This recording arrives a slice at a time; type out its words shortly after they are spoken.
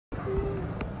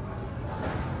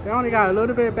They only got a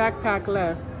little bit of backpack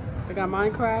left. They got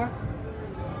Minecraft.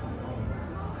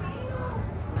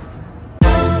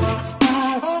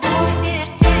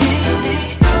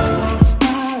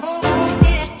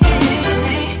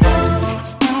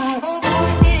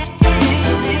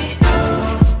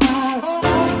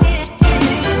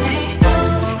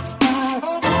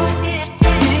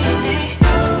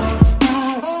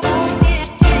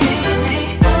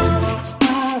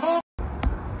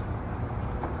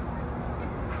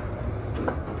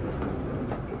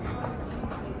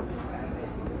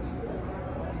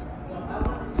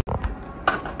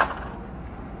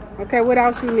 Okay, what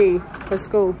else you need for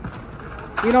school?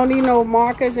 You don't need no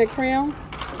markers and crayon?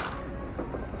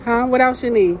 Huh? What else you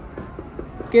need?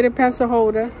 Get a pencil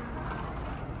holder.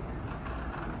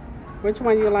 Which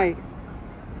one you like?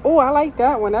 Oh, I like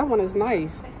that one. That one is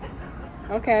nice.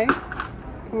 Okay.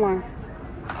 Come on.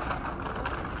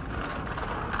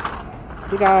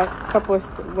 We got a couple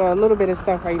of, well, a little bit of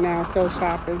stuff right now. Still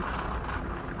shopping.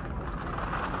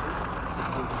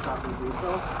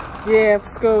 Yeah, for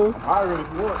school. I already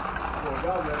work.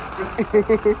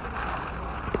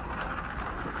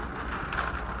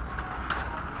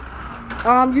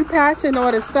 You passing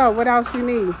all the stuff. What else you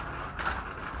need?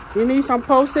 You need some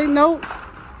Post-it notes?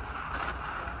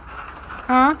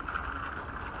 Huh?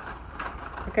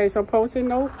 Okay, some Post-it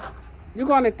note. You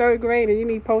going to 3rd grade and you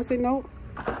need Post-it note?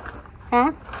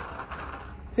 Huh?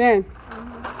 Zen.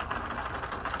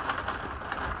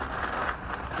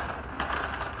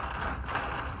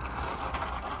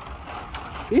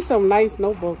 These some nice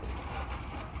notebooks.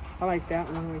 I like that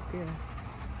one right there.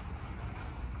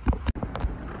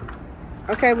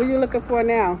 Okay, what are you looking for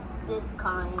now? This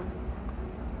kind.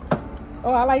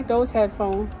 Oh, I like those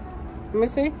headphones. Let me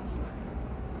see.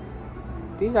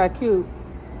 These are cute.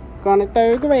 Going to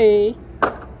 3rd grade.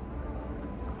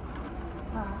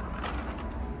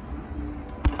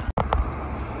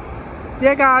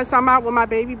 Yeah, guys, I'm out with my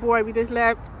baby boy. We just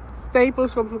left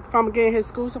Staples from getting his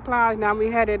school supplies. Now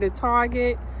we headed to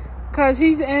Target. Because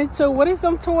he's into, what is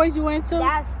them toys you into?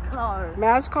 NASCAR.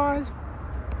 NASCARs?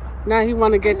 Now he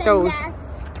want to get those.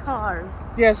 NASCAR.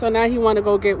 Yeah, so now he want to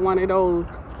go get one of those.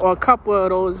 Or a couple of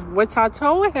those. Which I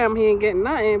told him he ain't getting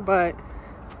nothing. But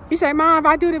he said, Mom, if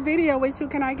I do the video with you,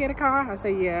 can I get a car? I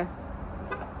said, yeah.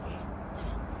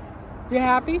 You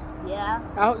happy? Yeah.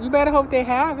 You better hope they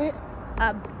have it.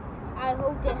 I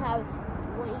hope they have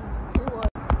ways too.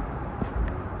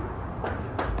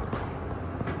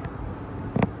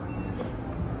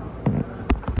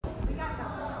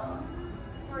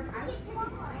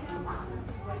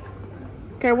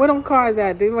 Okay, what them cars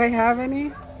at? Do they have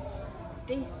any?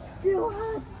 They still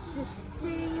have the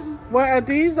same. What are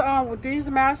these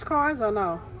mass cars or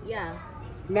no? Yeah.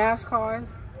 NASCARs?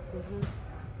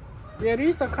 Yeah,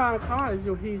 these are kind of cars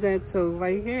he's into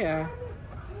right here.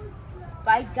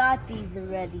 I got these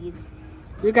already.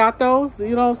 You got those?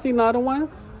 You don't see no other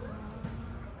ones?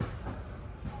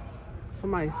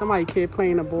 Somebody kid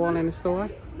playing a ball in the store.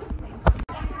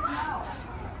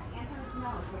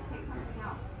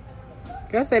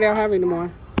 Guess they don't have any more.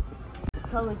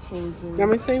 Color changing. Let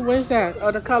me see, where's that?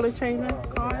 Oh, the color changing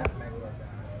car?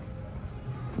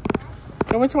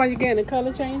 So which one you getting? The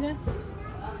color changing?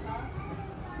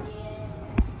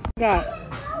 Got.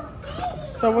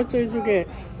 So which did you get?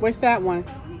 What's that one?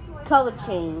 Color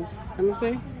change. Let me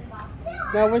see.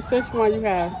 Now what's this one you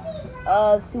have?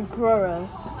 Supra.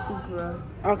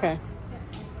 Okay.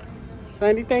 So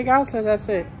anything else or that's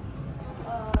it?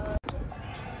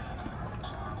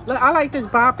 Look, I like this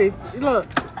Bop It. Look.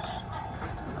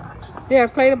 Yeah,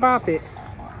 play the Bop It.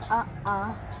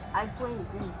 I played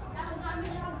this.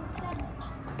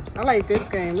 I like this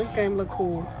game. This game look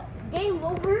cool. Game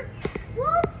over?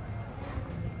 What?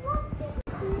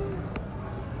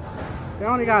 They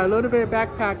only got a little bit of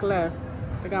backpack left.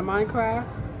 They got Minecraft.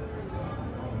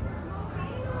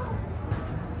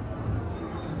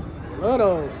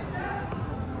 Little.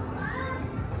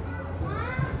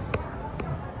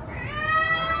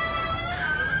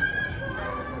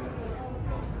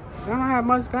 They don't have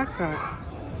much backpack.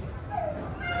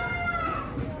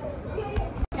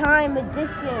 Time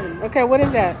edition. Okay, what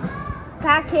is that?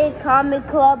 Package Comic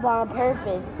Club on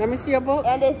purpose. Let me see your book.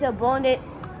 And it's a bonus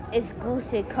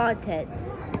exclusive content.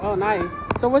 Oh, nice.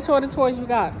 So what sort of toys you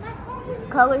got?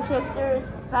 Color shifters,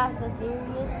 Fast and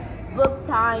Furious, book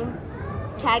time,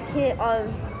 cat kit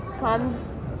on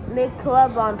Comic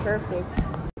Club on purpose.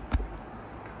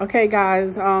 Okay,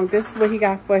 guys, this is what he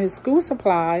got for his school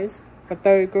supplies for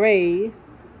 3rd grade.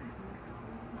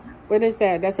 What is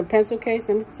that? That's a pencil case.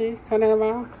 Let me see. Turn it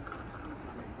around.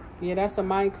 Yeah, that's a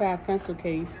Minecraft pencil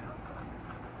case.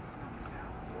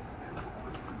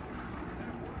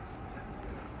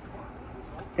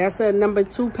 That's a number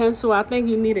 2 pencil. I think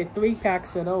you needed 3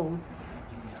 packs of those.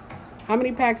 How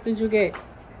many packs did you get?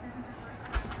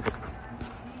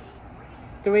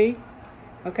 3?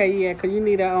 Okay, yeah, because you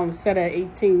need a set of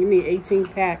 18. You need 18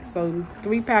 packs. So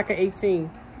 3 pack of 18.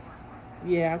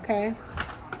 Yeah, okay.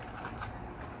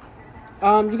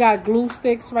 You got glue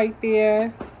sticks right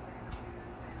there.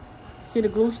 See the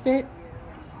glue stick?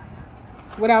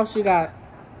 What else you got?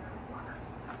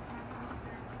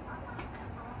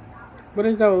 What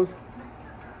is those?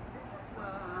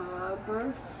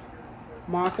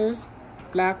 Markers.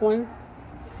 Black one.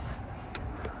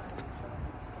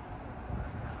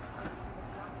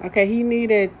 Okay, he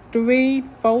needed 5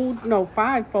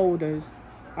 folders.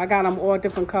 I got them all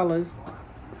different colors.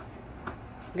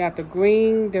 Got the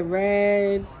green, the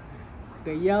red,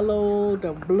 the yellow,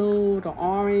 the blue, the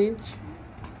orange.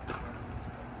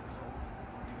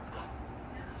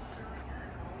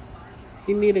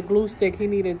 He needed a glue stick. He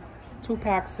needed 2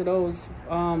 packs of those.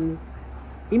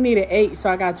 He needed 8, so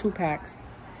I got 2 packs.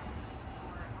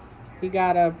 He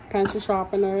got a pencil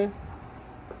sharpener.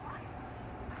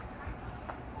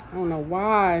 I don't know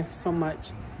why so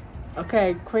much.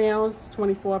 Okay, crayons,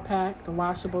 24 pack, the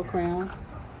washable crayons.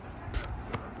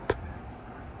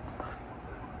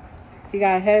 He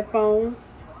got headphones.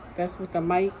 That's with the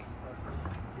mic.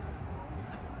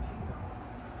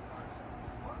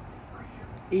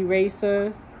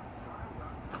 Eraser.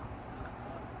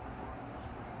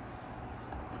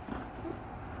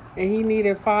 And he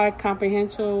needed 5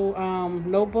 comprehensive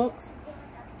notebooks.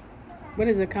 What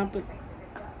is it?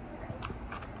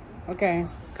 Okay,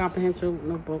 comprehensive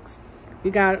notebooks.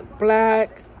 You got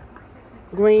black,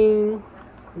 green,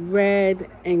 red,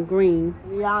 and green.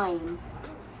 Lime.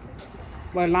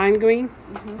 What, lime green?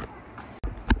 Mm-hmm.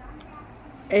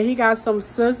 And he got some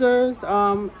scissors.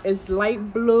 It's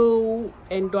light blue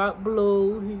and dark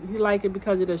blue. He like it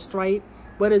because of the stripe.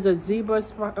 What is a zebra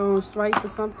stripe or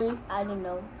something? I don't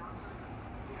know.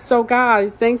 So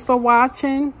guys, thanks for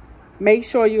watching. Make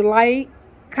sure you like,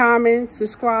 comment,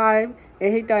 subscribe,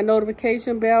 and hit that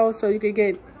notification bell so you can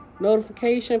get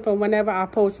notification from whenever I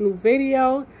post new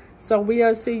video. So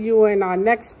we'll see you in our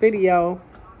next video.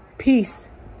 Peace.